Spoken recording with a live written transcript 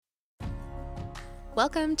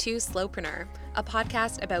Welcome to Slowpreneur, a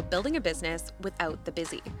podcast about building a business without the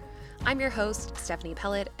busy. I'm your host, Stephanie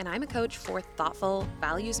Pellet, and I'm a coach for thoughtful,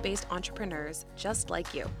 values-based entrepreneurs just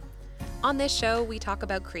like you. On this show, we talk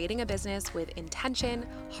about creating a business with intention,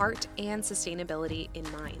 heart, and sustainability in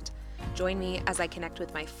mind. Join me as I connect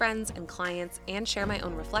with my friends and clients and share my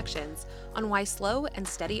own reflections on why slow and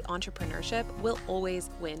steady entrepreneurship will always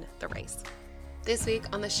win the race. This week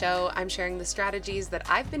on the show, I'm sharing the strategies that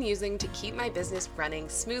I've been using to keep my business running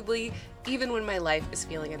smoothly, even when my life is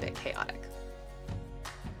feeling a bit chaotic.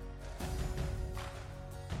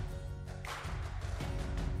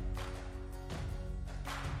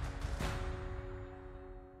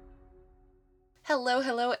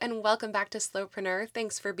 Hello, and welcome back to Slowpreneur.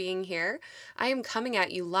 Thanks for being here. I am coming at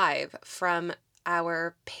you live from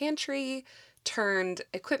our pantry turned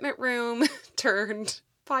equipment room turned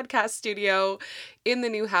podcast studio in the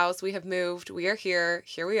new house. We have moved. We are here.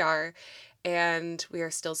 Here we are. And we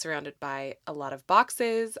are still surrounded by a lot of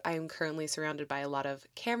boxes. I am currently surrounded by a lot of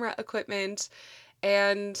camera equipment.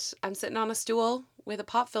 And I'm sitting on a stool with a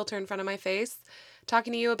pop filter in front of my face,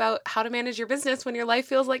 talking to you about how to manage your business when your life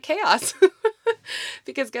feels like chaos.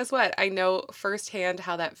 Because guess what? I know firsthand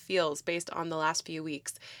how that feels based on the last few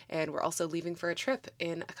weeks. And we're also leaving for a trip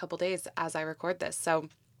in a couple days as I record this. So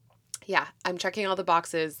yeah, I'm checking all the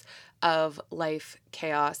boxes of life,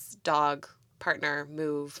 chaos, dog, partner,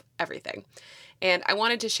 move, everything. And I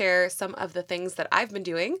wanted to share some of the things that I've been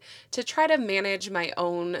doing to try to manage my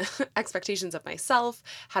own expectations of myself,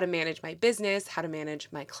 how to manage my business, how to manage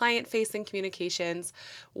my client-facing communications,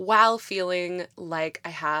 while feeling like I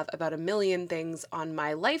have about a million things on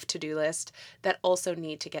my life to-do list that also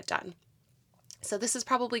need to get done. So this is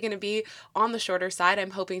probably going to be on the shorter side. I'm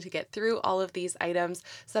hoping to get through all of these items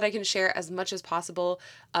so that I can share as much as possible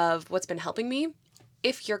of what's been helping me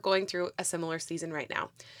if you're going through a similar season right now.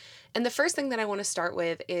 And the first thing that I want to start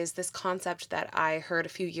with is this concept that I heard a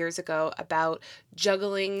few years ago about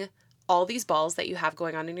juggling all these balls that you have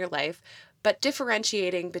going on in your life, but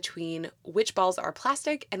differentiating between which balls are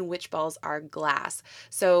plastic and which balls are glass.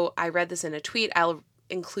 So I read this in a tweet. I'll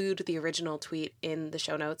include the original tweet in the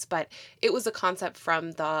show notes, but it was a concept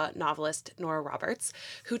from the novelist Nora Roberts,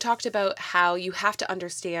 who talked about how you have to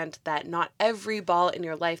understand that not every ball in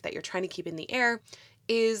your life that you're trying to keep in the air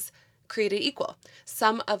is created equal.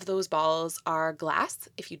 Some of those balls are glass.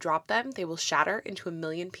 If you drop them, they will shatter into a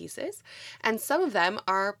million pieces. And some of them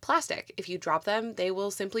are plastic. If you drop them, they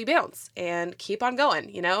will simply bounce and keep on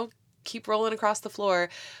going, keep rolling across the floor,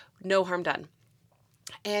 no harm done.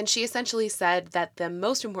 And she essentially said that the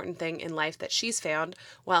most important thing in life that she's found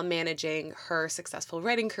while managing her successful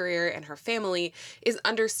writing career and her family is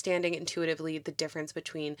understanding intuitively the difference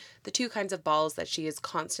between the two kinds of balls that she is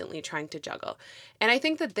constantly trying to juggle. And I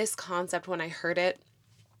think that this concept, when I heard it,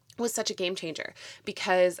 was such a game changer,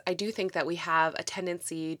 because I do think that we have a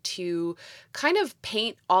tendency to kind of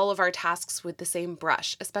paint all of our tasks with the same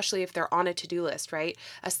brush, especially if they're on a to-do list, right?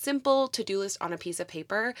 A simple to-do list on a piece of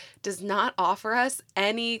paper does not offer us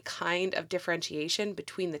any kind of differentiation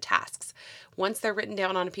between the tasks. Once they're written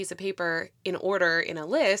down on a piece of paper in order in a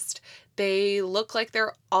list, they look like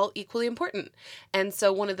they're all equally important. And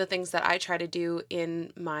so one of the things that I try to do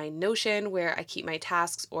in my Notion, where I keep my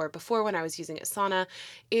tasks, or before when I was using Asana,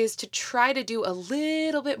 is to try to do a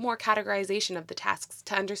little bit more categorization of the tasks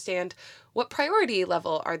to understand what priority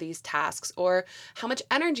level are these tasks, or how much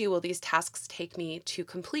energy will these tasks take me to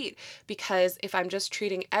complete? Because if I'm just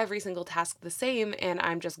treating every single task the same and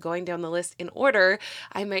I'm just going down the list in order,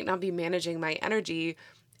 I might not be managing my energy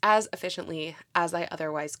as efficiently as I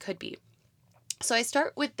otherwise could be. So I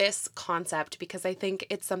start with this concept because I think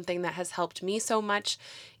it's something that has helped me so much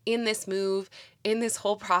in this move, in this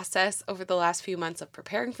whole process over the last few months of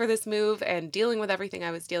preparing for this move and dealing with everything I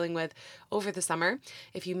was dealing with over the summer.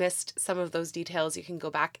 If you missed some of those details, you can go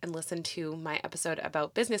back and listen to my episode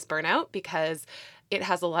about business burnout, because it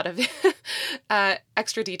has a lot of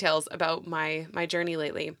extra details about my journey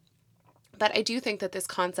lately. But I do think that this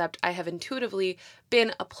concept I have intuitively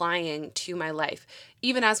been applying to my life,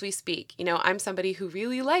 even as we speak. I'm somebody who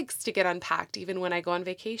really likes to get unpacked, even when I go on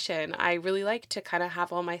vacation. I really like to kind of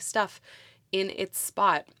have all my stuff in its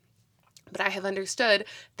spot. But I have understood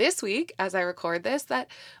this week, as I record this, that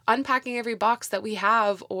unpacking every box that we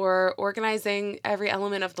have or organizing every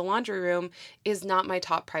element of the laundry room is not my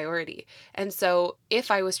top priority. And so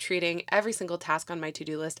if I was treating every single task on my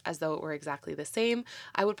to-do list as though it were exactly the same,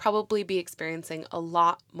 I would probably be experiencing a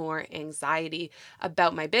lot more anxiety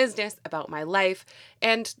about my business, about my life.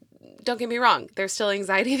 And don't get me wrong, there's still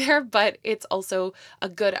anxiety there, but it's also a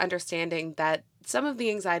good understanding that some of the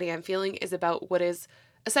anxiety I'm feeling is about what is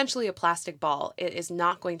essentially a plastic ball. It is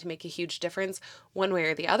not going to make a huge difference one way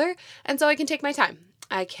or the other. And so I can take my time.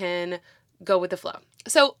 I can go with the flow.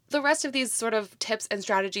 So the rest of these sort of tips and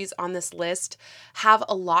strategies on this list have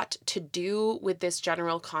a lot to do with this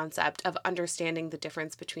general concept of understanding the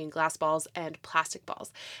difference between glass balls and plastic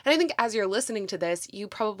balls. And I think as you're listening to this, you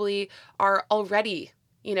probably are already,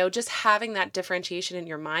 just having that differentiation in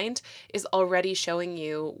your mind is already showing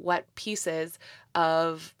you what pieces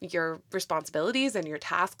of your responsibilities and your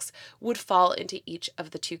tasks would fall into each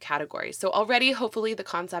of the two categories. So already, hopefully, the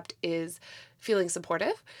concept is feeling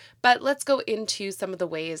supportive, but let's go into some of the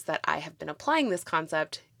ways that I have been applying this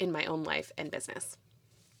concept in my own life and business.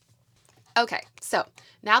 Okay, so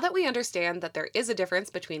now that we understand that there is a difference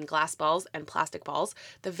between glass balls and plastic balls,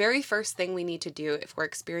 the very first thing we need to do if we're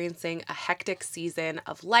experiencing a hectic season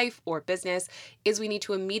of life or business is we need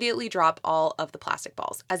to immediately drop all of the plastic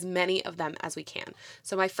balls, as many of them as we can.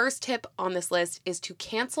 So my first tip on this list is to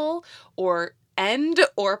cancel or end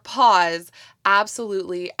or pause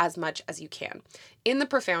absolutely as much as you can. In the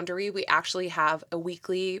Profoundery, we actually have a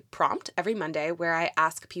weekly prompt every Monday where I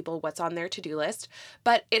ask people what's on their to-do list,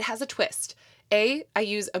 but it has a twist. I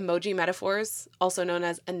use emoji metaphors, also known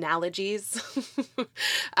as analogies,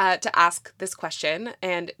 to ask this question,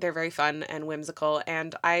 and they're very fun and whimsical,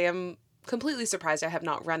 and I am completely surprised I have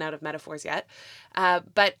not run out of metaphors yet.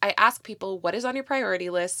 But I ask people what is on your priority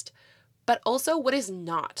list, but also what is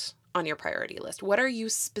not on your priority list. What are you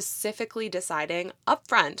specifically deciding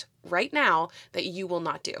upfront right now that you will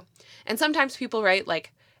not do? And sometimes people write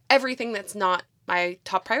like everything that's not my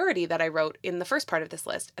top priority that I wrote in the first part of this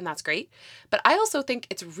list, and that's great. But I also think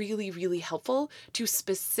it's really, really helpful to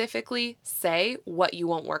specifically say what you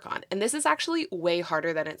won't work on. And this is actually way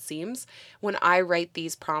harder than it seems. When I write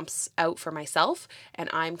these prompts out for myself and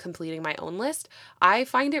I'm completing my own list, I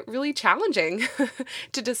find it really challenging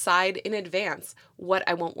to decide in advance what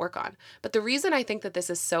I won't work on. But the reason I think that this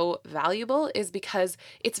is so valuable is because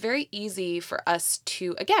it's very easy for us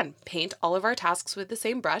to, again, paint all of our tasks with the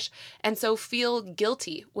same brush, and so feel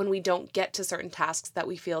guilty when we don't get to certain tasks that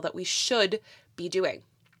we feel that we should be doing.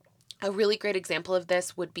 A really great example of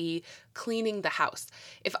this would be cleaning the house.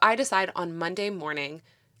 If I decide on Monday morning,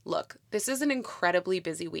 look, this is an incredibly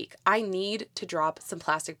busy week. I need to drop some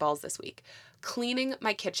plastic balls this week. Cleaning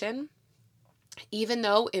my kitchen, even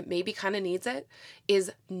though it maybe kind of needs it,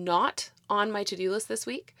 is not on my to-do list this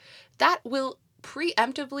week. That will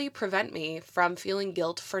preemptively prevent me from feeling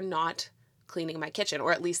guilt for not cleaning my kitchen,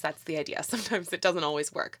 or at least that's the idea. Sometimes it doesn't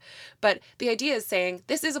always work. But the idea is saying,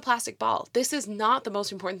 this is a plastic ball. This is not the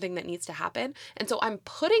most important thing that needs to happen. And so I'm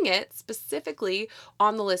putting it specifically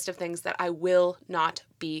on the list of things that I will not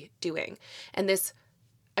be doing. And this,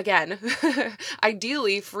 again,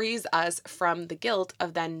 ideally frees us from the guilt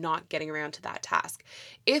of then not getting around to that task.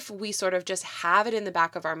 If we sort of just have it in the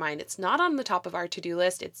back of our mind, it's not on the top of our to-do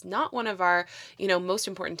list, it's not one of our, most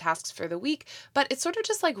important tasks for the week, but it's sort of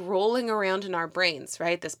just like rolling around in our brains,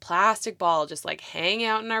 right? This plastic ball just like hanging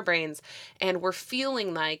out in our brains, and we're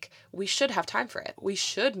feeling like we should have time for it. We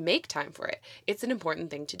should make time for it. It's an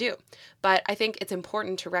important thing to do. But I think it's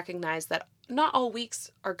important to recognize that not all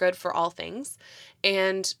weeks are good for all things,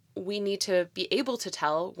 and we need to be able to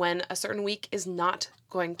tell when a certain week is not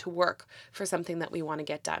going to work for something that we want to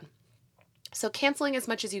get done. So canceling as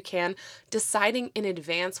much as you can, deciding in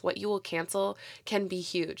advance what you will cancel can be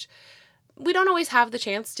huge. We don't always have the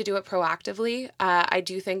chance to do it proactively. I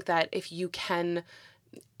do think that if you can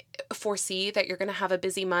foresee that you're going to have a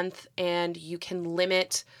busy month and you can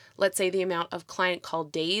limit, let's say, the amount of client call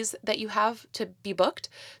days that you have to be booked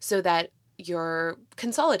so that you're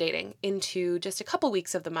consolidating into just a couple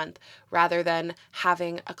weeks of the month rather than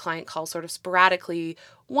having a client call sort of sporadically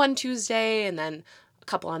one Tuesday and then a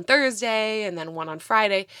couple on Thursday and then one on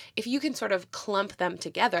Friday. If you can sort of clump them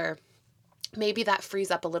together, maybe that frees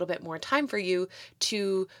up a little bit more time for you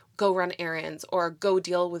to go run errands or go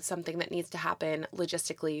deal with something that needs to happen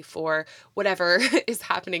logistically for whatever is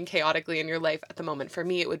happening chaotically in your life at the moment. For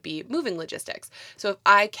me, it would be moving logistics. So if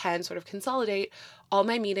I can sort of consolidate all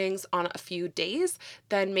my meetings on a few days,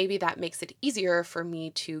 then maybe that makes it easier for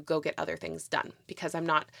me to go get other things done because I'm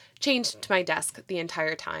not chained to my desk the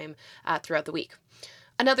entire time throughout the week.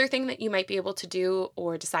 Another thing that you might be able to do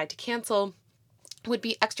or decide to cancel would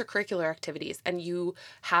be extracurricular activities. And you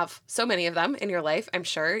have so many of them in your life, I'm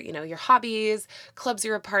sure, your hobbies, clubs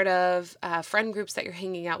you're a part of, friend groups that you're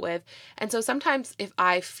hanging out with. And so sometimes if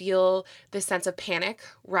I feel this sense of panic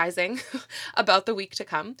rising about the week to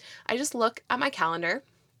come, I just look at my calendar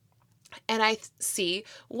and I see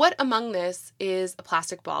what among this is a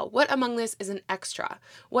plastic ball, what among this is an extra,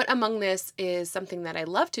 what among this is something that I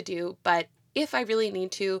love to do, but if I really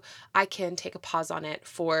need to, I can take a pause on it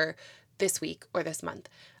for this week or this month.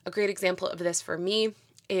 A great example of this for me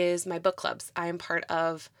is my book clubs. I am part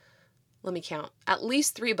of, let me count, at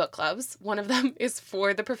least 3 book clubs. One of them is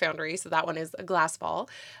for the Profoundry, so that one is a glass ball.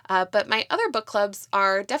 But my other book clubs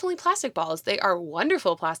are definitely plastic balls. They are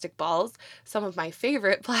wonderful plastic balls, some of my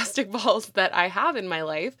favorite plastic balls that I have in my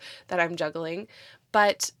life that I'm juggling.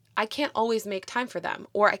 But I can't always make time for them,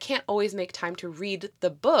 or I can't always make time to read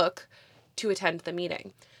the book to attend the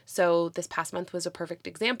meeting. So this past month was a perfect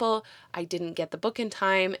example. I didn't get the book in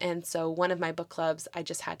time, and so one of my book clubs, I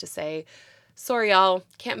just had to say, sorry, y'all,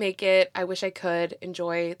 can't make it. I wish I could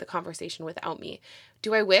enjoy the conversation without me.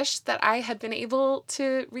 Do I wish that I had been able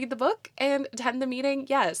to read the book and attend the meeting?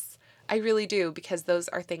 Yes, I really do, because those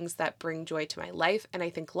are things that bring joy to my life. And I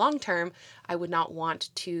think long term, I would not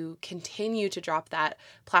want to continue to drop that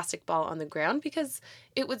plastic ball on the ground, because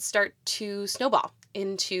it would start to snowball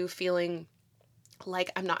into feeling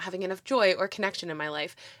like I'm not having enough joy or connection in my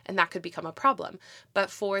life, and that could become a problem.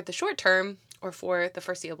 But for the short term, or for the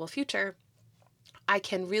foreseeable future, I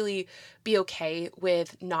can really be okay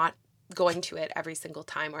with not going to it every single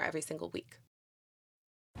time or every single week.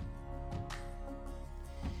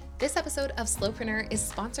 This episode of Slowpreneur is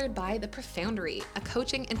sponsored by the Profoundry, a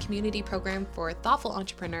coaching and community program for thoughtful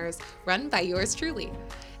entrepreneurs run by yours truly.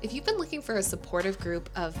 If you've been looking for a supportive group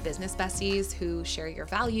of business besties who share your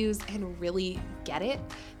values and really get it,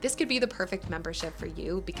 this could be the perfect membership for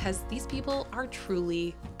you, because these people are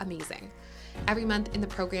truly amazing. Every month in the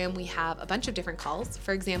program, we have a bunch of different calls.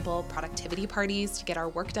 For example, productivity parties to get our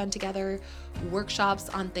work done together, workshops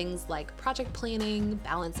on things like project planning,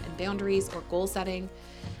 balance and boundaries, or goal setting.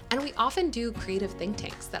 And we often do creative think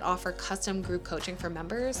tanks that offer custom group coaching for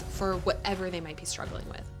members for whatever they might be struggling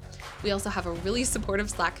with. We also have a really supportive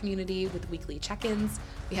Slack community with weekly check-ins.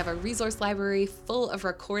 We have a resource library full of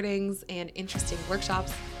recordings and interesting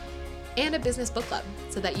workshops, and a business book club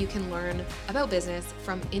so that you can learn about business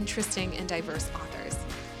from interesting and diverse authors.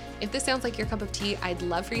 If this sounds like your cup of tea, I'd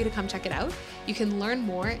love for you to come check it out. You can learn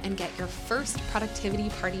more and get your first productivity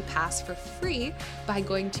party pass for free by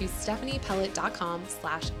going to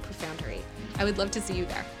stephaniepellet.com/profoundry. I would love to see you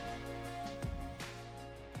there.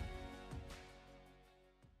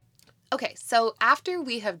 Okay, so after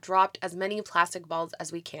we have dropped as many plastic balls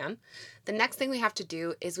as we can, the next thing we have to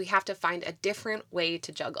do is we have to find a different way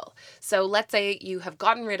to juggle. So let's say you have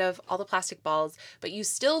gotten rid of all the plastic balls, but you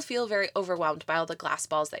still feel very overwhelmed by all the glass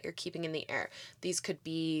balls that you're keeping in the air. These could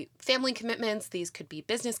be family commitments, these could be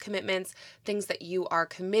business commitments, things that you are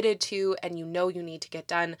committed to and you know you need to get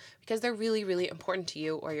done because they're really, really important to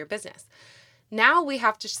you or your business. Now we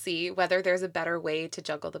have to see whether there's a better way to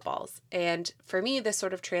juggle the balls. And for me, this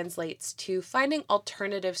sort of translates to finding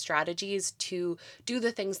alternative strategies to do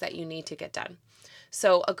the things that you need to get done.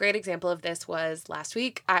 So a great example of this was last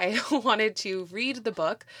week. I wanted to read the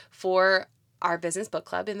book for our business book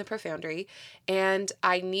club in the Profoundry, and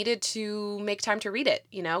I needed to make time to read it.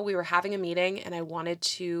 You know, we were having a meeting and I wanted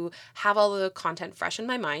to have all the content fresh in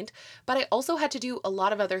my mind, but I also had to do a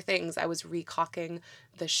lot of other things. I was recaulking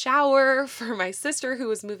the shower for my sister who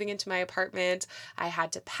was moving into my apartment. I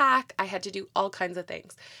had to pack. I had to do all kinds of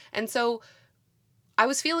things. And so I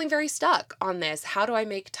was feeling very stuck on this. How do I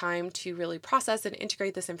make time to really process and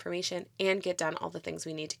integrate this information and get done all the things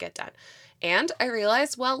we need to get done? And I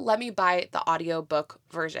realized, well, let me buy the audiobook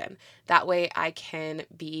version. That way I can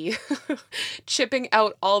be chipping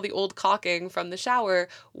out all the old caulking from the shower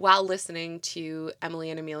while listening to Emily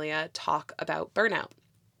and Amelia talk about burnout.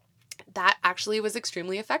 That actually was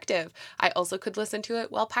extremely effective. I also could listen to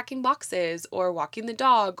it while packing boxes or walking the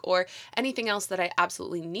dog or anything else that I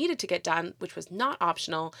absolutely needed to get done, which was not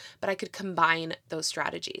optional, but I could combine those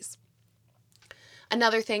strategies.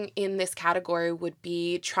 Another thing in this category would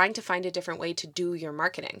be trying to find a different way to do your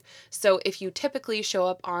marketing. So if you typically show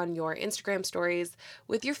up on your Instagram stories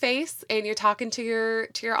with your face and you're talking to your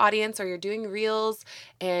audience, or you're doing reels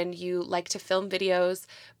and you like to film videos,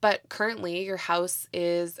 but currently your house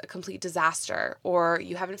is a complete disaster, or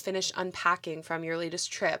you haven't finished unpacking from your latest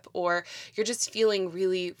trip, or you're just feeling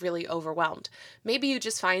really, really overwhelmed, maybe you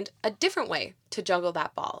just find a different way to juggle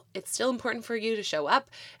that ball. It's still important for you to show up,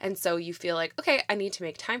 and so you feel like, okay, I need to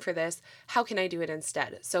make time for this. How can I do it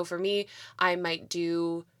instead? So for me, I might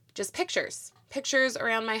do just pictures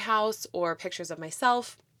around my house, or pictures of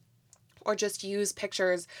myself, or just use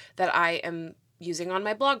pictures that I am using on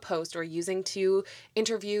my blog post or using to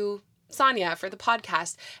interview Sonia for the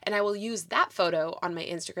podcast, and I will use that photo on my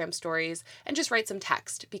Instagram stories and just write some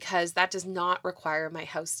text, because that does not require my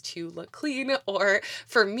house to look clean or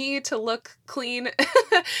for me to look clean.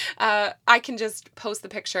 I can just post the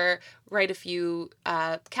picture, write a few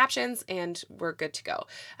captions, and we're good to go.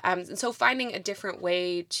 And so finding a different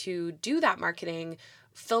way to do that marketing,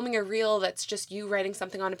 filming a reel that's just you writing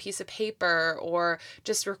something on a piece of paper, or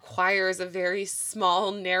just requires a very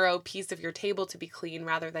small, narrow piece of your table to be clean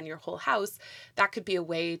rather than your whole house, that could be a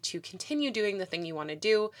way to continue doing the thing you want to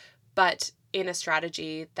do, but in a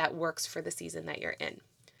strategy that works for the season that you're in.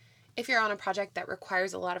 If you're on a project that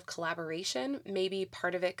requires a lot of collaboration, maybe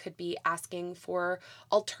part of it could be asking for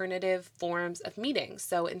alternative forms of meetings.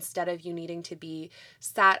 So instead of you needing to be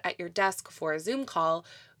sat at your desk for a Zoom call,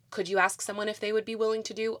 could you ask someone if they would be willing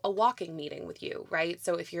to do a walking meeting with you, right?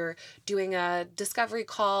 So if you're doing a discovery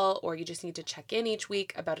call, or you just need to check in each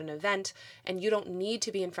week about an event, and you don't need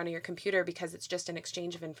to be in front of your computer because it's just an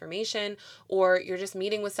exchange of information, or you're just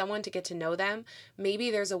meeting with someone to get to know them,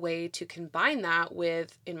 maybe there's a way to combine that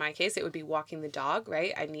with, in my case, it would be walking the dog,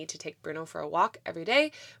 right? I need to take Bruno for a walk every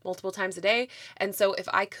day, multiple times a day. And so if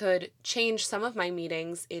I could change some of my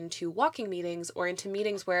meetings into walking meetings, or into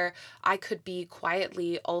meetings where I could be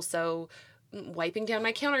quietly also wiping down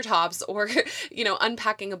my countertops, or,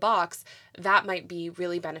 unpacking a box, that might be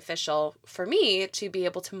really beneficial for me to be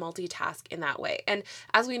able to multitask in that way. And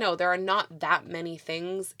as we know, there are not that many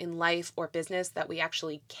things in life or business that we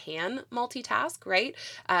actually can multitask, right?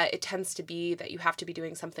 It tends to be that you have to be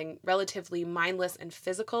doing something relatively mindless and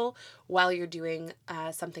physical while you're doing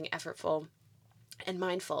something effortful and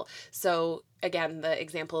mindful. So again, the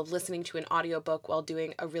example of listening to an audiobook while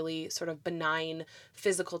doing a really sort of benign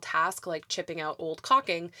physical task like chipping out old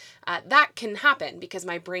caulking, that can happen because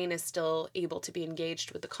my brain is still able to be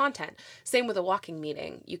engaged with the content. Same with a walking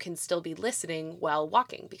meeting. You can still be listening while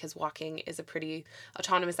walking, because walking is a pretty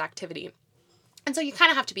autonomous activity. And so you kind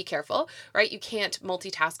of have to be careful, right? You can't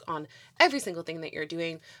multitask on every single thing that you're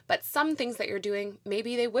doing, but some things that you're doing,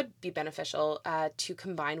 maybe they would be beneficial to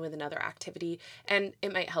combine with another activity, and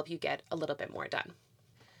it might help you get a little bit more done.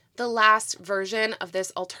 The last version of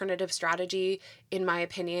this alternative strategy, in my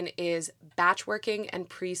opinion, is batch working and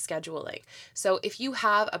pre-scheduling. So if you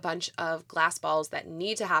have a bunch of glass balls that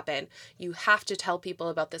need to happen, you have to tell people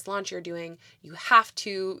about this launch you're doing. You have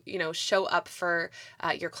to, show up for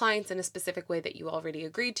your clients in a specific way that you already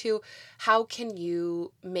agreed to. How can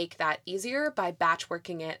you make that easier? By batch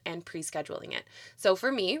working it and pre-scheduling it. So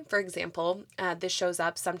for me, for example, this shows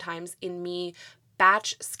up sometimes in me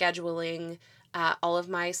batch scheduling all of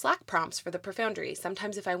my Slack prompts for the Profoundry.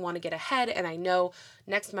 Sometimes if I want to get ahead and I know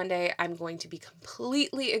next Monday I'm going to be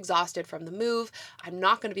completely exhausted from the move, I'm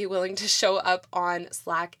not going to be willing to show up on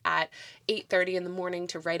Slack at 8:30 in the morning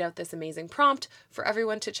to write out this amazing prompt for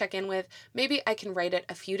everyone to check in with. Maybe I can write it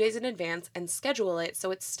a few days in advance and schedule it so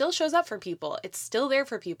it still shows up for people. It's still there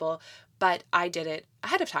for people, but I did it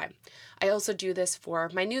ahead of time. I also do this for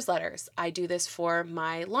my newsletters. I do this for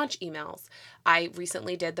my launch emails. I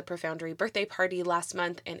recently did the Profoundry birthday party last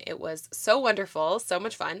month, and it was so wonderful, so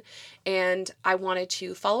much fun. And I wanted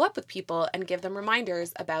to follow up with people and give them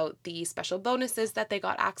reminders about the special bonuses that they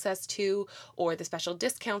got access to, or the special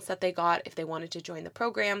discounts that they got if they wanted to join the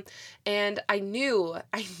program. And I knew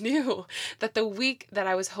that the week that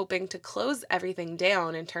I was hoping to close everything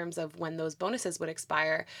down in terms of when those bonuses would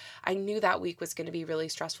expire, I knew that week was going to be really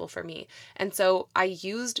stressful for me. And so I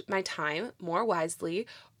used my time more wisely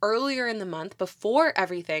earlier in the month before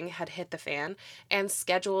everything had hit the fan and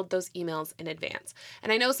scheduled those emails in advance.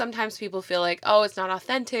 And I know sometimes people feel like, oh, it's not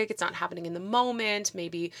authentic, it's not happening in the moment,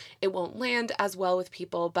 maybe it won't land as well with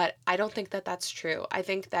people, but I don't think that that's true. I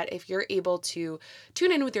think that if you're able to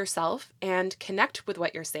tune in with yourself and connect with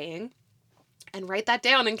what you're saying, and write that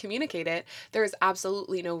down and communicate it, there is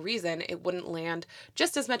absolutely no reason it wouldn't land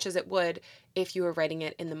just as much as it would if you were writing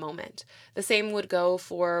it in the moment. The same would go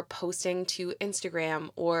for posting to Instagram,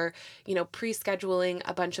 or, pre-scheduling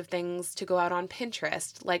a bunch of things to go out on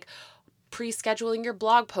Pinterest, like pre-scheduling your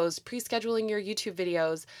blog posts, pre-scheduling your YouTube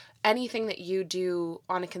videos. Anything that you do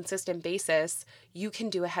on a consistent basis, you can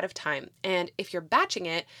do ahead of time. And if you're batching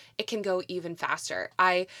it, it can go even faster.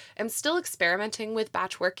 I am still experimenting with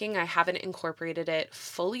batch working. I haven't incorporated it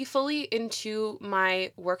fully into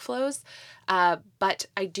my workflows, but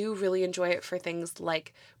I do really enjoy it for things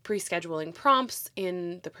like pre-scheduling prompts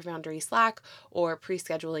in the Profoundry Slack, or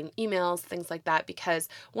pre-scheduling emails, things like that, because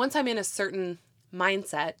once I'm in a certain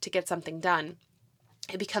mindset to get something done,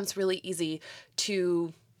 it becomes really easy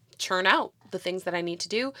to churn out the things that I need to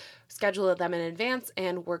do, schedule them in advance,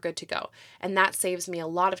 and we're good to go. And that saves me a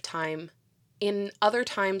lot of time in other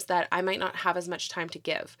times that I might not have as much time to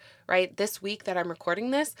give, right? This week that I'm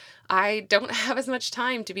recording this, I don't have as much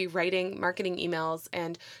time to be writing marketing emails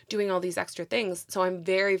and doing all these extra things. So I'm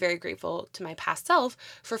very, very grateful to my past self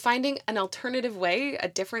for finding an alternative way, a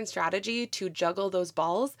different strategy to juggle those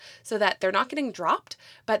balls so that they're not getting dropped,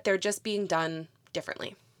 but they're just being done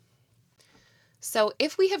differently. So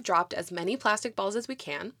if we have dropped as many plastic balls as we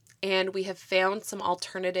can, and we have found some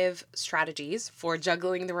alternative strategies for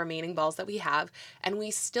juggling the remaining balls that we have, and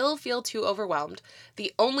we still feel too overwhelmed,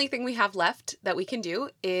 the only thing we have left that we can do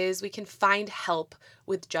is we can find help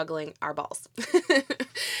with juggling our balls.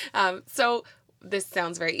 So this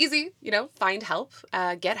sounds very easy, find help,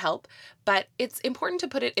 get help, but it's important to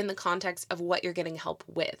put it in the context of what you're getting help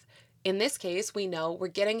with. In this case, we know we're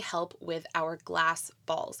getting help with our glass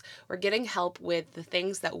balls. We're getting help with the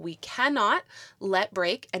things that we cannot let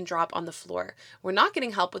break and drop on the floor. We're not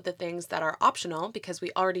getting help with the things that are optional because we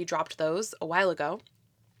already dropped those a while ago.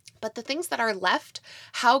 But the things that are left,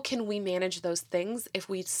 how can we manage those things if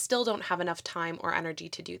we still don't have enough time or energy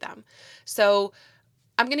to do them? So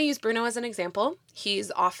I'm going to use Bruno as an example.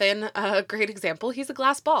 He's often a great example. He's a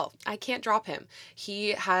glass ball. I can't drop him. He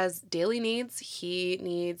has daily needs. He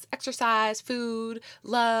needs exercise, food,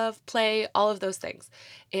 love, play, all of those things.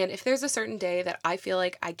 And if there's a certain day that I feel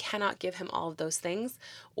like I cannot give him all of those things,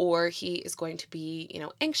 or he is going to be,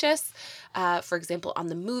 anxious, for example, on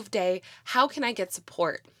the move day, how can I get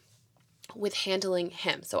support with handling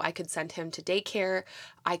him? So I could send him to daycare.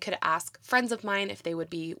 I could ask friends of mine if they would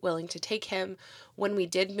be willing to take him. When we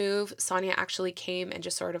did move, Sonia actually came and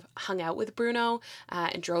just sort of hung out with Bruno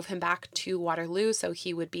and drove him back to Waterloo so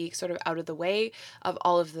he would be sort of out of the way of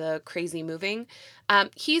all of the crazy moving.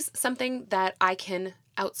 He's something that I can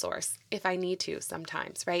outsource if I need to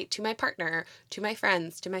sometimes, right? To my partner, to my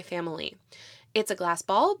friends, to my family. It's a glass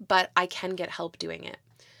ball, but I can get help doing it.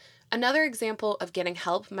 Another example of getting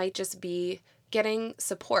help might just be getting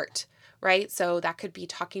support, right? So that could be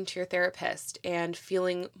talking to your therapist and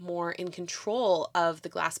feeling more in control of the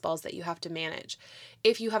glass balls that you have to manage.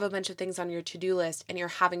 If you have a bunch of things on your to-do list and you're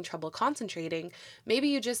having trouble concentrating, maybe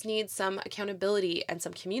you just need some accountability and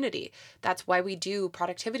some community. That's why we do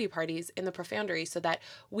productivity parties in the Profoundry, so that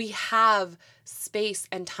we have space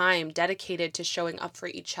and time dedicated to showing up for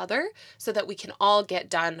each other so that we can all get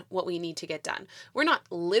done what we need to get done. We're not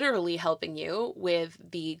literally helping you with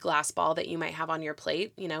the glass ball that you might have on your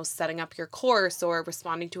plate, setting up your course or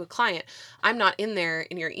responding to a client. I'm not in there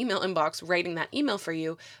in your email inbox writing that email for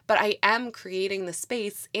you, but I am creating the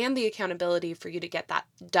space and the accountability for you to get that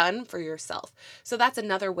done for yourself. So that's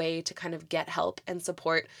another way to kind of get help and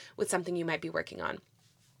support with something you might be working on.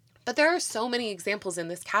 But there are so many examples in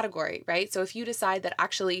this category, right? So if you decide that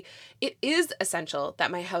actually it is essential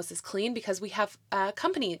that my house is clean because we have a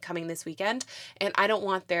company coming this weekend and I don't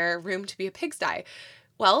want their room to be a pigsty,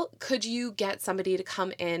 well, could you get somebody to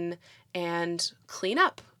come in and clean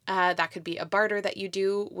up? That could be a barter that you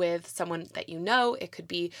do with someone that you know. It could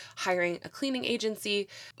be hiring a cleaning agency,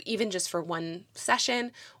 even just for one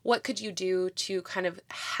session. What could you do to kind of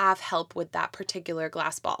have help with that particular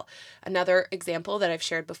glass ball? Another example that I've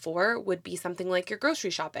shared before would be something like your grocery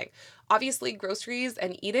shopping. Obviously, groceries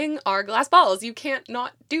and eating are glass balls. You can't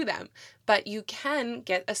not do them, but you can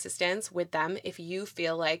get assistance with them if you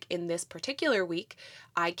feel like in this particular week,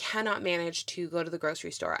 I cannot manage to go to the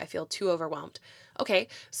grocery store. I feel too overwhelmed. Okay,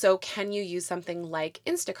 so can you use something like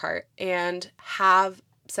Instacart and have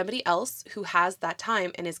somebody else who has that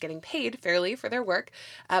time and is getting paid fairly for their work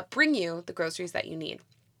bring you the groceries that you need?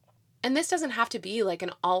 And this doesn't have to be like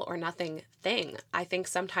an all or nothing thing. I think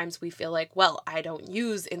sometimes we feel like, well, I don't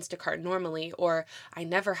use Instacart normally, or I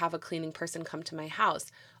never have a cleaning person come to my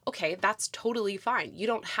house. Okay, that's totally fine. You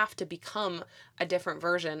don't have to become a different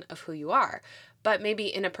version of who you are. But maybe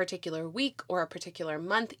in a particular week or a particular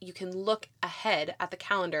month, you can look ahead at the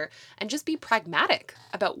calendar and just be pragmatic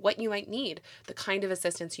about what you might need, the kind of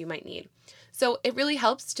assistance you might need. So it really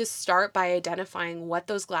helps to start by identifying what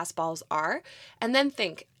those glass balls are and then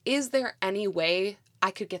think, is there any way I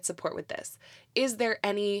could get support with this? Is there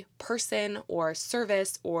any person or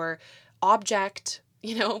service or object,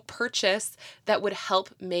 purchase that would help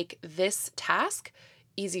make this task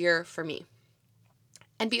easier for me?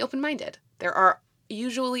 And be open-minded. There are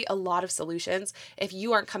usually a lot of solutions. If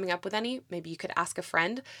you aren't coming up with any, maybe you could ask a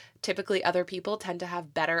friend. Typically, other people tend to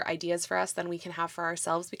have better ideas for us than we can have for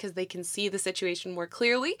ourselves because they can see the situation more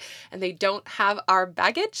clearly and they don't have our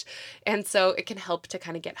baggage. And so it can help to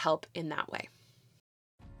kind of get help in that way.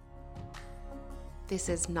 This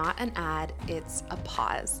is not an ad, it's a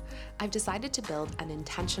pause. I've decided to build an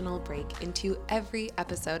intentional break into every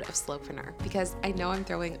episode of Slowpreneur because I know I'm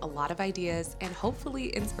throwing a lot of ideas and hopefully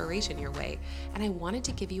inspiration your way, and I wanted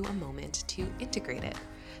to give you a moment to integrate it,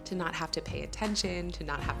 to not have to pay attention, to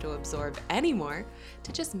not have to absorb anymore,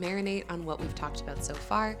 to just marinate on what we've talked about so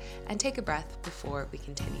far and take a breath before we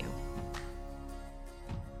continue.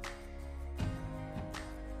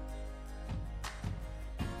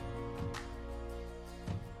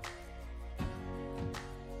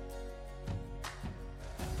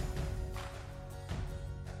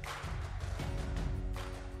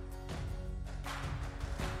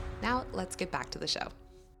 Now, let's get back to the show.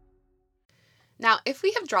 Now, if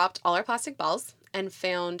we have dropped all our plastic balls and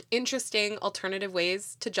found interesting alternative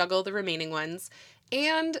ways to juggle the remaining ones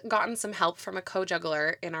and gotten some help from a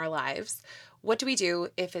co-juggler in our lives, what do we do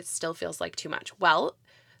if it still feels like too much? Well,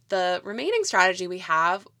 the remaining strategy we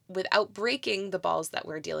have without breaking the balls that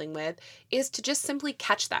we're dealing with is to just simply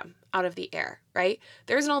catch them out of the air, right?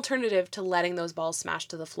 There's an alternative to letting those balls smash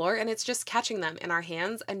to the floor, and it's just catching them in our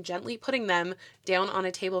hands and gently putting them down on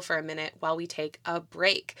a table for a minute while we take a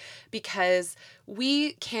break, because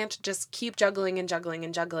we can't just keep juggling and juggling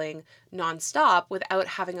and juggling nonstop without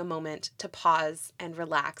having a moment to pause and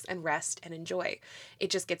relax and rest and enjoy. It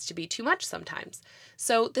just gets to be too much sometimes.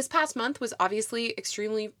 So this past month was obviously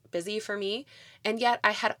extremely busy for me, and yet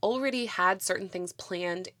I had already had certain things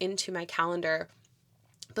planned into my calendar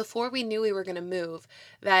before we knew we were going to move,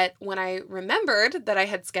 that when I remembered that I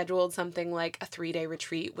had scheduled something like a 3-day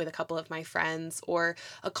retreat with a couple of my friends or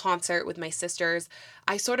a concert with my sisters,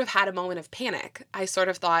 I sort of had a moment of panic. I sort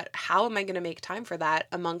of thought, how am I going to make time for that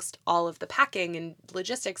amongst all of the packing and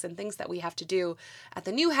logistics and things that we have to do at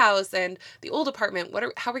the new house and the old apartment?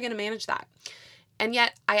 How are we going to manage that? And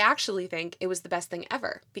yet, I actually think it was the best thing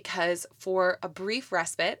ever, because for a brief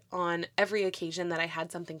respite on every occasion that I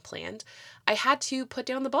had something planned, I had to put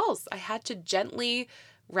down the balls. I had to gently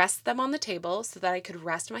rest them on the table so that I could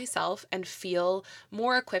rest myself and feel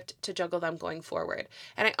more equipped to juggle them going forward.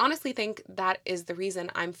 And I honestly think that is the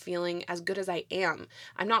reason I'm feeling as good as I am.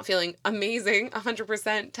 I'm not feeling amazing,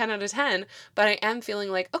 100%, 10 out of 10, but I am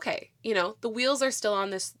feeling like, okay, the wheels are still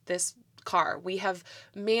on this car. We have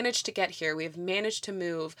managed to get here. We have managed to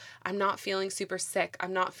move. I'm not feeling super sick.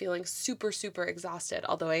 I'm not feeling super, super exhausted,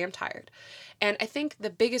 although I am tired. And I think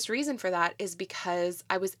the biggest reason for that is because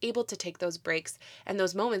I was able to take those breaks and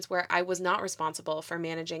those moments where I was not responsible for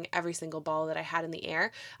managing every single ball that I had in the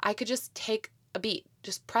air. I could just take a beat,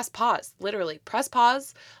 just press pause, literally press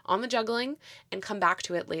pause on the juggling and come back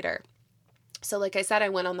to it later. So like I said, I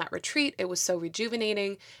went on that retreat. It was so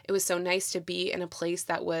rejuvenating. It was so nice to be in a place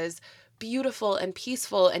that was beautiful and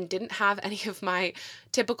peaceful and didn't have any of my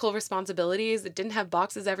typical responsibilities. It didn't have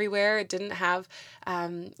boxes everywhere. It didn't have,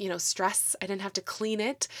 stress. I didn't have to clean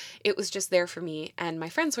it. It was just there for me, and my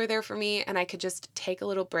friends were there for me, and I could just take a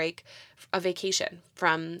little break, a vacation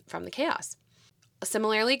from the chaos.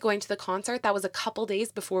 Similarly, going to the concert, that was a couple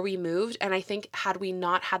days before we moved, and I think had we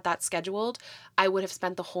not had that scheduled, I would have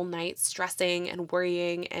spent the whole night stressing and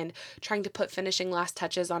worrying and trying to put finishing last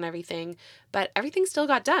touches on everything, but everything still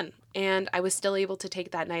got done, and I was still able to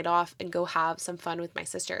take that night off and go have some fun with my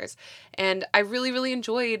sisters. And I really, really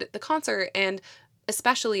enjoyed the concert and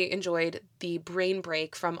especially enjoyed the brain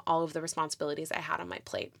break from all of the responsibilities I had on my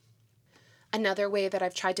plate. Another way that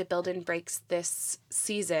I've tried to build in breaks this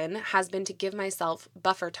season has been to give myself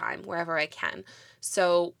buffer time wherever I can.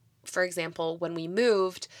 So, for example, when we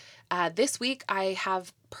moved, this week I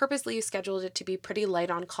have purposely scheduled it to be pretty light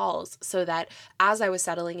on calls so that as I was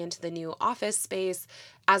settling into the new office space,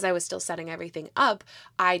 as I was still setting everything up,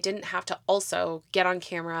 I didn't have to also get on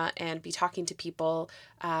camera and be talking to people,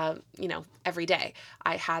 every day.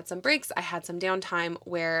 I had some breaks, I had some downtime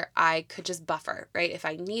where I could just buffer, right? If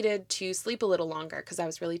I needed to sleep a little longer because I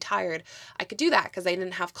was really tired, I could do that because I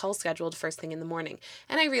didn't have calls scheduled first thing in the morning.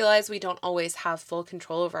 And I realize we don't always have full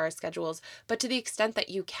control over our schedules, but to the extent that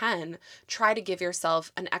you can, try to give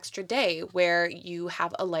yourself an extra day where you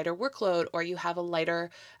have a lighter workload or you have a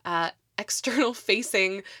lighter external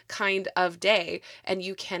facing kind of day, and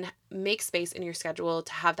you can make space in your schedule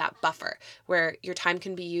to have that buffer where your time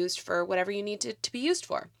can be used for whatever you need to be used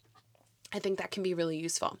for. I think that can be really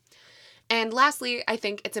useful. And lastly, I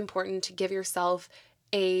think it's important to give yourself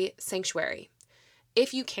a sanctuary.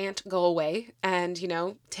 If you can't go away and,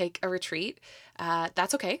 take a retreat,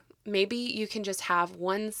 that's okay. Maybe you can just have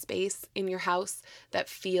one space in your house that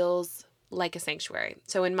feels like a sanctuary.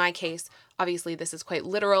 So in my case, obviously this is quite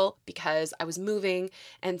literal because I was moving,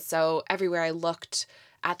 and so everywhere I looked,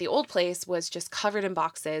 at the old place was just covered in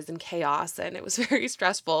boxes and chaos, and it was very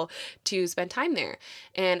stressful to spend time there.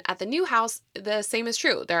 And at the new house, the same is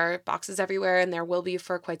true. There are boxes everywhere, and there will be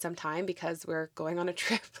for quite some time because we're going on a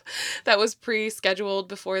trip that was pre-scheduled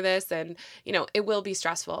before this, and it will be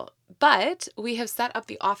stressful. But we have set up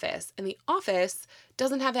the office, and the office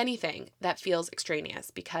doesn't have anything that feels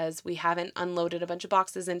extraneous because we haven't unloaded a bunch of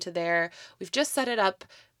boxes into there. We've just set it up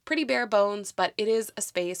pretty bare bones, but it is a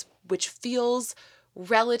space which feels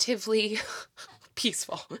relatively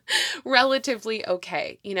peaceful, relatively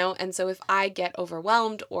okay, And so if I get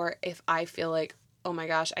overwhelmed, or if I feel like, oh my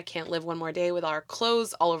gosh, I can't live one more day with our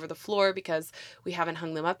clothes all over the floor because we haven't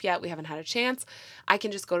hung them up yet, we haven't had a chance, I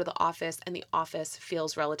can just go to the office and the office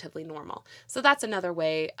feels relatively normal. So that's another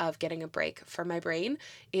way of getting a break for my brain,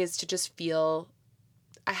 is to just feel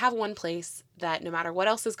I have one place that no matter what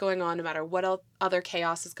else is going on, no matter what other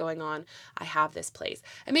chaos is going on, I have this place.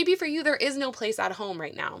 And maybe for you, there is no place at home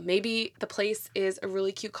right now. Maybe the place is a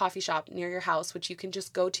really cute coffee shop near your house, which you can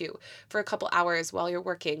just go to for a couple hours while you're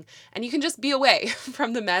working. And you can just be away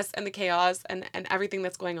from the mess and the chaos and everything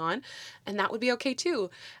that's going on. And that would be okay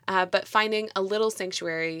too. But finding a little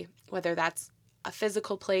sanctuary, whether that's a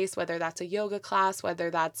physical place, whether that's a yoga class,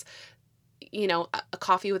 whether that's, a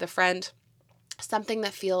coffee with a friend, something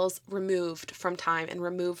that feels removed from time and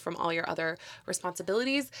removed from all your other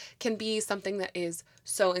responsibilities, can be something that is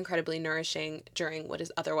so incredibly nourishing during what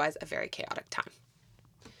is otherwise a very chaotic time.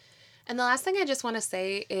 And the last thing I just want to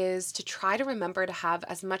say is to try to remember to have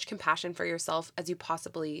as much compassion for yourself as you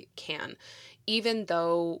possibly can. Even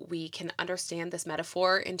though we can understand this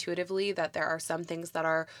metaphor intuitively, that there are some things that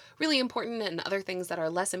are really important and other things that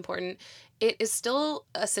are less important, it is still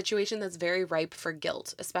a situation that's very ripe for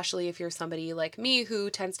guilt, especially if you're somebody like me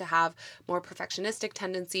who tends to have more perfectionistic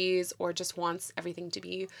tendencies, or just wants everything to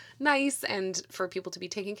be nice and for people to be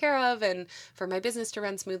taken care of and for my business to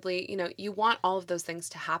run smoothly. You want all of those things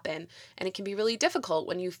to happen, and it can be really difficult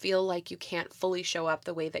when you feel like you can't fully show up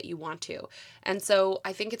the way that you want to. And so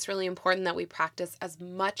I think it's really important that we practice as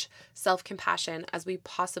much self-compassion as we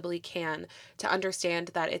possibly can to understand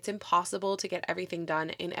that it's impossible to get everything done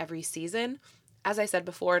in every season. As I said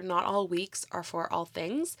before, not all weeks are for all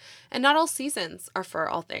things, and not all seasons are for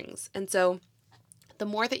all things. And so the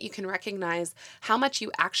more that you can recognize how much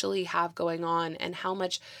you actually have going on and how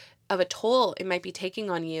much of a toll it might be taking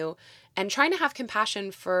on you, and trying to have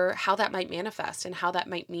compassion for how that might manifest and how that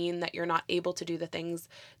might mean that you're not able to do the things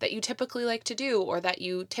that you typically like to do, or that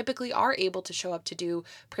you typically are able to show up to do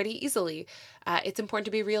pretty easily. It's important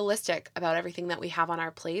to be realistic about everything that we have on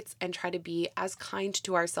our plates and try to be as kind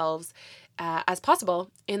to ourselves as possible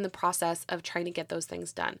in the process of trying to get those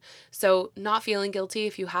things done. So not feeling guilty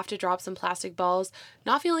if you have to drop some plastic balls,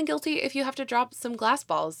 not feeling guilty if you have to drop some glass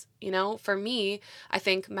balls. For me, I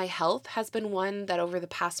think my health has been one that over the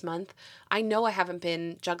past month, I know I haven't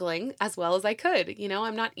been juggling as well as I could.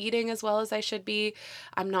 I'm not eating as well as I should be.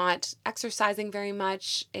 I'm not exercising very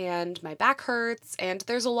much, and my back hurts, and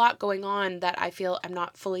there's a lot going on that I feel I'm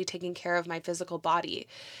not fully taking care of my physical body.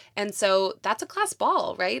 And so that's a glass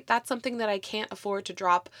ball, right? That's something that I can't afford to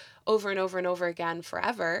drop over and over and over again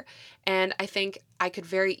forever. And I think I could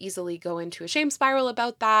very easily go into a shame spiral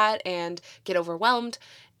about that and get overwhelmed.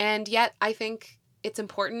 And yet I think it's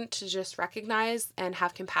important to just recognize and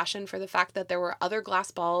have compassion for the fact that there were other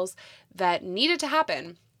glass balls that needed to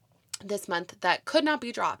happen this month that could not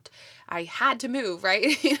be dropped. I had to move,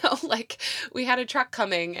 right? Like we had a truck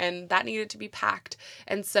coming and that needed to be packed.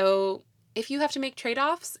 And so if you have to make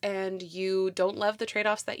trade-offs and you don't love the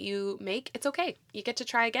trade-offs that you make, it's okay. You get to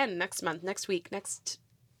try again next month, next week, next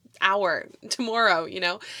hour, tomorrow.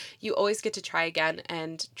 You always get to try again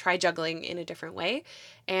and try juggling in a different way.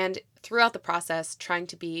 And throughout the process, trying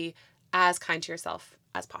to be as kind to yourself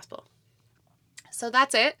as possible. So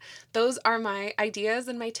that's it. Those are my ideas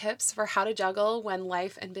and my tips for how to juggle when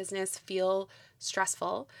life and business feel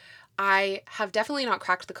stressful. I have definitely not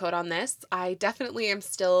cracked the code on this. I definitely am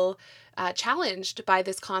still challenged by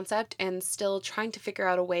this concept and still trying to figure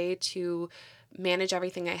out a way to manage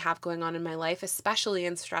everything I have going on in my life, especially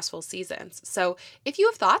in stressful seasons. So if you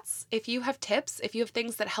have thoughts, if you have tips, if you have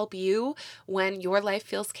things that help you when your life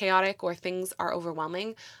feels chaotic or things are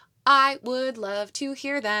overwhelming, I would love to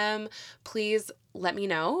hear them. Please let me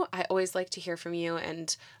know. I always like to hear from you,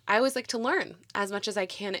 and I always like to learn as much as I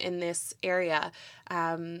can in this area.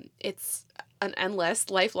 It's an endless,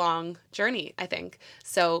 lifelong journey, I think.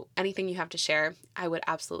 So anything you have to share, I would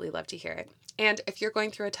absolutely love to hear it. And if you're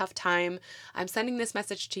going through a tough time, I'm sending this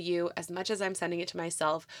message to you as much as I'm sending it to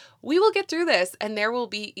myself. We will get through this, and there will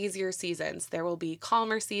be easier seasons. There will be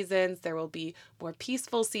calmer seasons. There will be more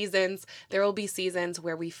peaceful seasons. There will be seasons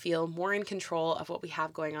where we feel more in control of what we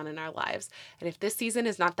have going on in our lives. And if this season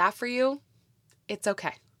is not that for you, it's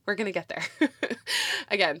okay. We're going to get there.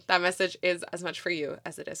 Again, that message is as much for you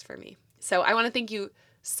as it is for me. So I want to thank you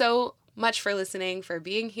so much for listening, for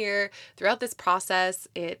being here throughout this process.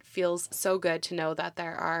 It feels so good to know that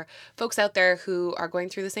there are folks out there who are going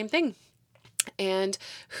through the same thing and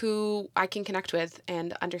who I can connect with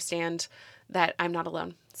and understand that I'm not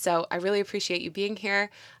alone. So I really appreciate you being here.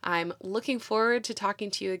 I'm looking forward to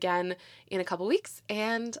talking to you again in a couple weeks,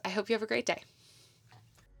 and I hope you have a great day.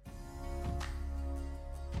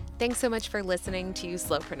 Thanks so much for listening to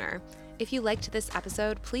Slowpreneur. If you liked this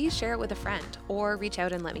episode, please share it with a friend or reach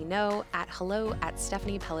out and let me know at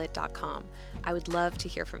hello@stephaniepellet.com. I would love to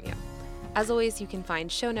hear from you. As always, you can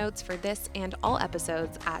find show notes for this and all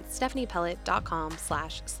episodes at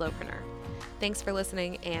stephaniepellet.com/slowpreneur. Thanks for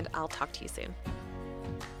listening, and I'll talk to you soon.